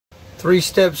3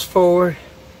 steps forward,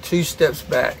 2 steps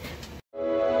back.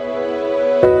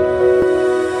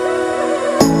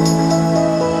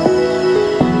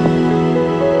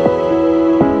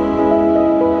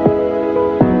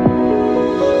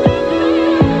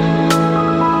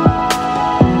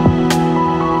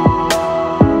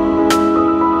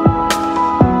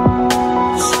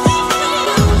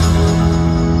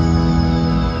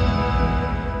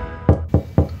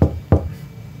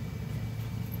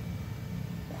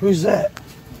 Who's that?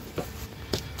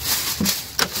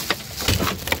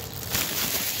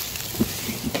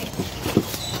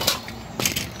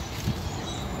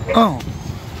 Oh.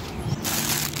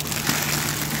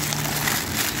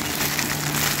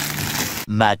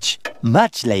 Much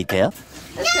later.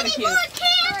 That's kind of cute. More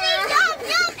candy! Yum,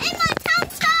 yum! In my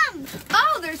tum-tum!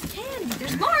 Oh, there's candy.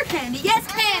 There's more candy. Yes,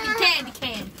 candy.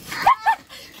 Candy!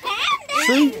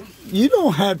 See, you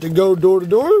don't have to go door to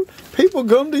door. People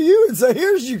come to you and say,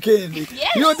 here's your candy.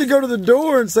 Yes. You don't have to go to the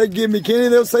door and say, give me candy.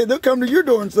 They'll come to your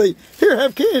door and say, here,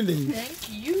 have candy. Thank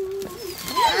you.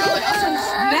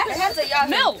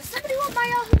 Milk. Somebody want my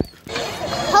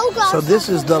So this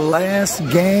is the last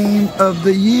game of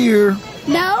the year.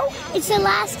 No, it's the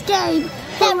last game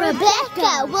that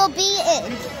Rebecca will be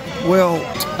in. Well,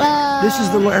 this is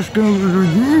the last game of the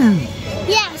year.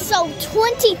 Yeah, so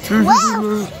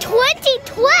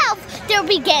 2012, there'll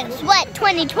be games. What,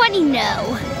 2020?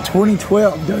 No.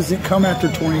 2012 doesn't come after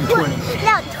 2020.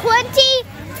 No,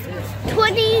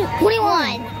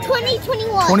 2021.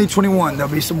 2021,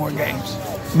 there'll be some more games.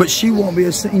 But she won't be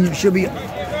a senior. She'll be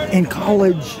in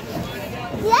college.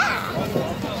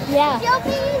 Yeah.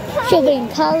 She'll be in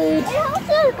college. And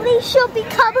hopefully she'll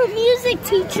become a music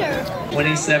teacher.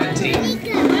 2017,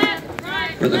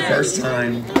 for the first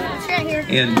time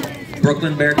in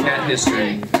Brooklyn Bearcat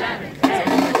history,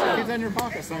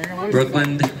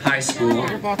 Brooklyn High School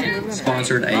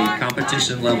sponsored a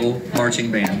competition-level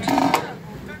marching band.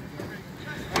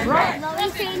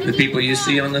 The people you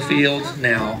see on the field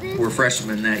now were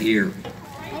freshmen that year.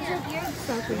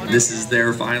 This is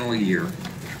their final year.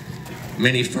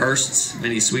 Many firsts,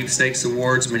 many sweepstakes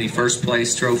awards, many first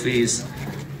place trophies,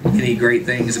 many great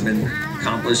things have been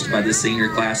accomplished by the senior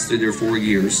class through their 4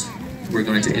 years. We're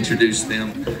going to introduce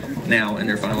them now in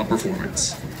their final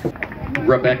performance.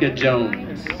 Rebecca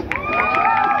Jones.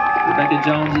 Rebecca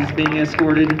Jones is being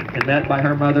escorted and met by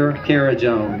her mother, Kara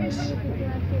Jones.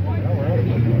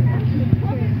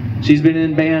 She's been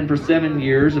in band for 7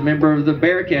 years, a member of the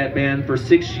Bearcat band for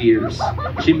 6 years.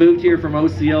 She moved here from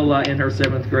Osceola in her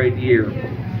 7th grade year.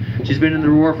 She's been in the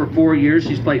Roar for 4 years.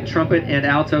 She's played trumpet and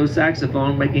alto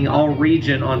saxophone, making all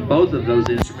region on both of those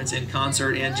instruments in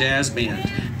concert and jazz band.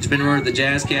 She's been a member of the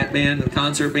Jazz Cat band and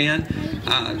concert band.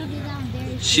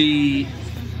 She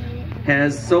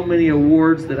has so many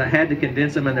awards that I had to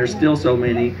condense them, and there's still so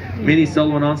many. Many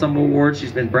solo and ensemble awards.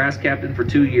 She's been brass captain for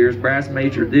 2 years, brass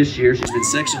major this year. She's been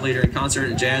section leader in concert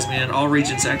and jazz band, all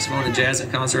region saxophone and jazz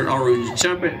and concert, all region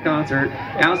trumpet concert,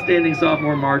 outstanding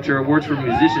sophomore marcher, awards for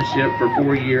musicianship for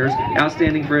 4 years,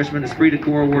 outstanding freshman, esprit de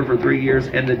corps award for 3 years,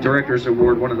 and the director's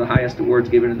award, one of the highest awards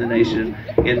given in the nation,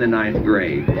 in the 9th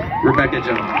grade. Rebecca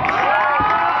Jones.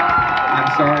 I'm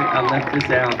sorry I left this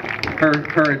out.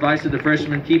 Her advice to the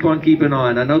freshmen, keep on keeping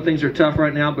on. I know things are tough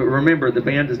right now, but remember, the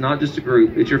band is not just a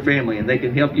group, it's your family, and they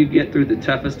can help you get through the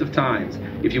toughest of times.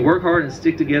 If you work hard and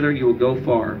stick together, you will go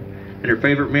far. And her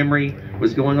favorite memory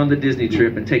was going on the Disney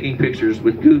trip and taking pictures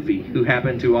with Goofy, who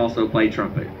happened to also play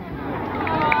trumpet.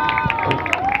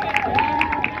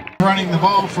 Running the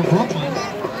ball for Brooklyn.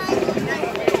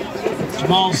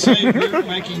 Jamal Savior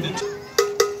making the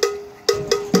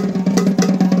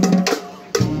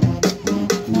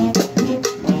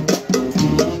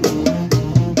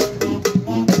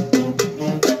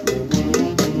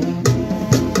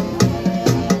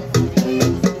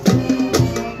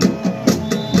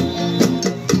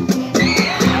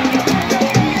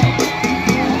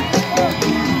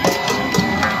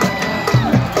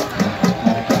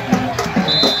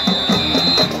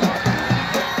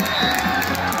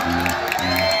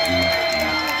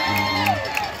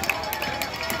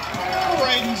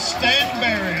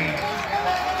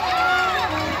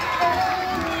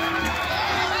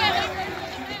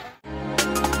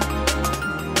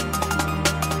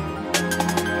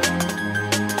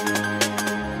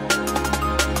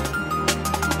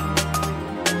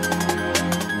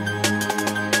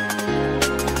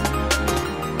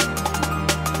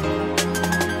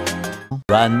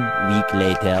One week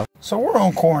later. So we're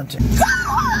on quarantine.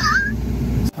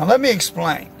 Now let me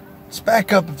explain. Let's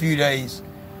back up a few days.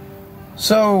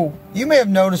 So you may have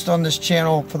noticed on this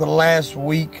channel for the last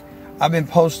week, I've been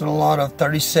posting a lot of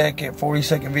 30-second,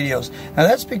 40-second videos. Now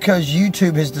that's because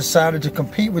YouTube has decided to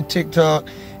compete with TikTok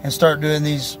and start doing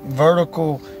these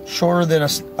vertical, shorter than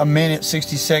a minute,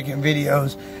 60-second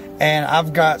videos. And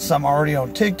I've got some already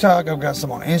on TikTok. I've got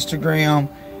some on Instagram,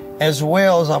 as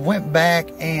well as I went back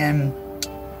and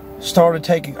started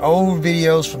taking old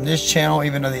videos from this channel,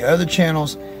 even to the other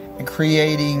channels, and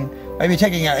creating, maybe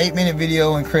taking an 8-minute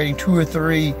video and creating 2 or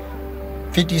 3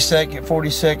 50-second,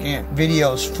 40-second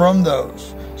videos from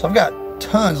those. So I've got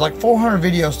tons, like 400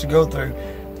 videos to go through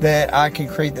that I can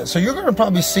create that. So you're going to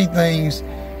probably see things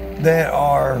that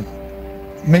are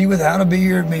me without a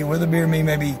beard, me with a beard, me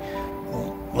maybe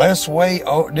less weight,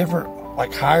 different,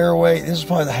 like higher weight. This is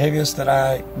probably the heaviest that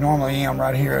I normally am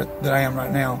right here, that I am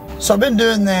right now. So I've been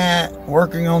doing that,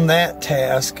 working on that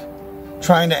task,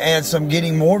 trying to add some,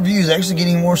 getting more views, actually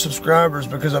getting more subscribers,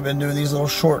 because I've been doing these little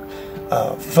short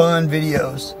fun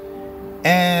videos.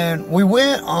 And we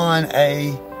went on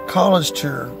a college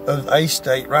tour of A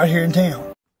State right here in town.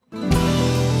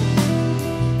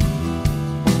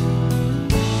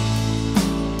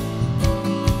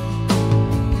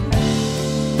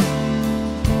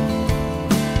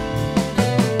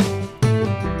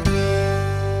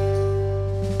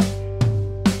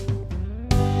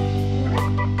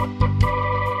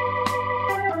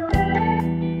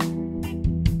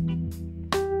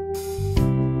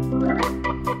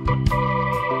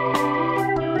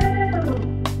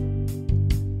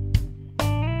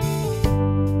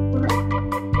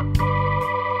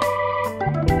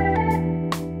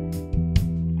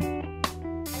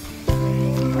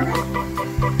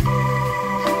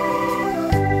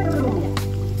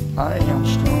 I am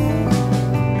strong.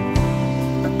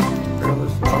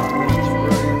 Fearless,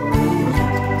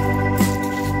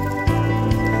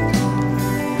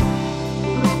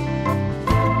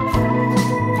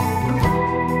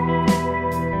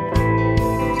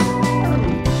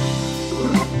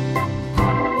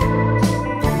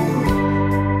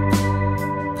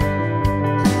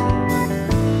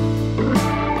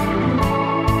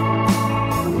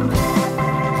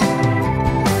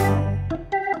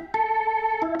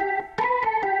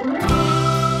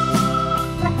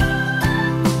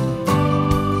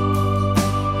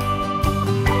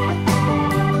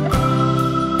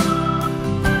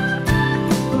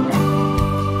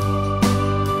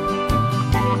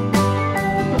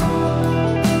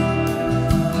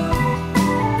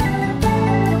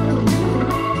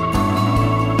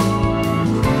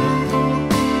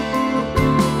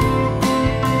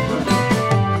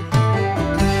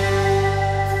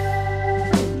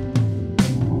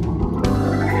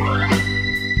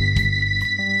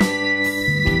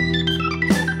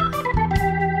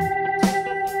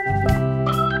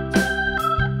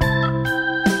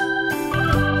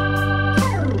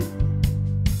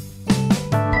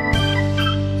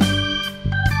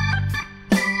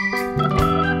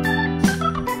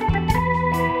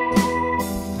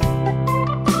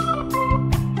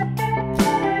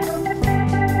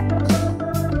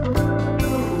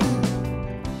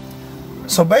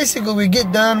 So basically we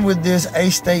get done with this A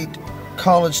State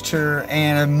College tour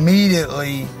and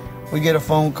immediately we get a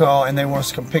phone call and they want us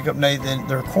to come pick up Nathan.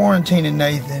 They're quarantining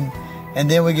Nathan,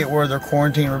 and then we get word they're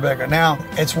quarantining Rebecca. Now,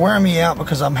 it's wearing me out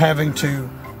because I'm having to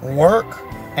work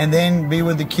and then be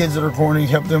with the kids that are quarantining,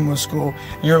 help them with school.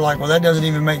 And you're like, well, that doesn't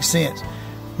even make sense.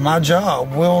 My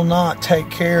job will not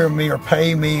take care of me or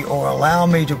pay me or allow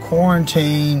me to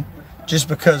quarantine just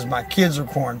because my kids are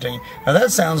quarantined. Now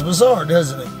that sounds bizarre,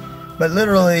 doesn't it? But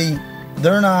literally,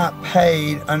 they're not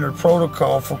paid under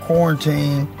protocol for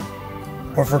quarantine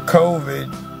or for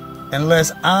COVID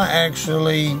unless I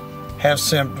actually have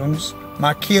symptoms,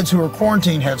 my kids who are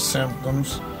quarantined have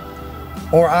symptoms,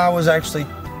 or I was actually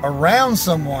around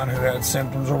someone who had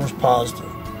symptoms or was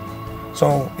positive.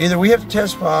 So either we have to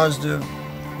test positive,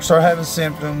 start having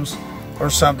symptoms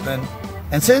or something.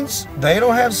 And since they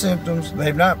don't have symptoms,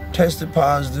 they've not tested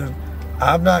positive,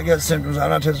 I've not got symptoms,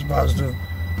 I've not tested positive,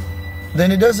 then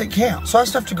it doesn't count. So I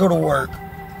still have to go to work,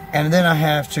 and then I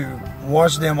have to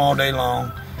watch them all day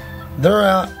long. They're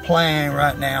out playing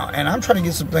right now, and I'm trying to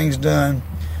get some things done.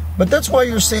 But that's why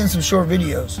you're seeing some short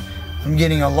videos. I'm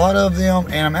getting a lot of them,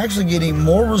 and I'm actually getting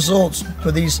more results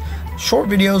for these short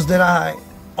videos that I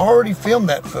already filmed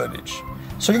that footage.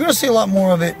 So you're going to see a lot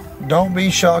more of it. Don't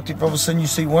be shocked if all of a sudden you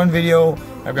see one video,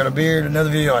 I've got a beard, another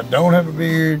video, I don't have a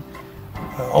beard.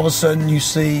 All of a sudden you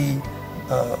see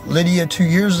Lydia 2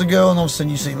 years ago, and all of a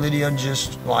sudden you see Lydia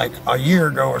just like a year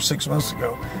ago or 6 months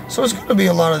ago. So it's going to be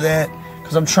a lot of that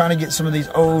because I'm trying to get some of these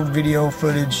old video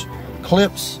footage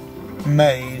clips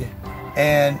made,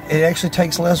 and it actually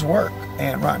takes less work.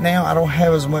 And right now I don't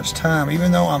have as much time.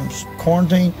 Even though I'm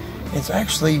quarantined, it's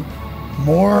actually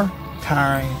more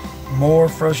tiring, more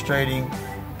frustrating,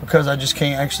 because I just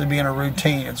can't actually be in a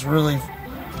routine. It's really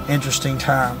interesting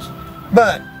times.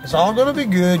 But it's all going to be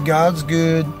good. God's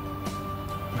good.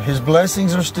 His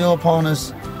blessings are still upon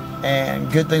us,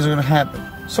 and good things are going to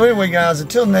happen. So anyway, guys,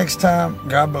 until next time,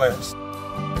 God bless.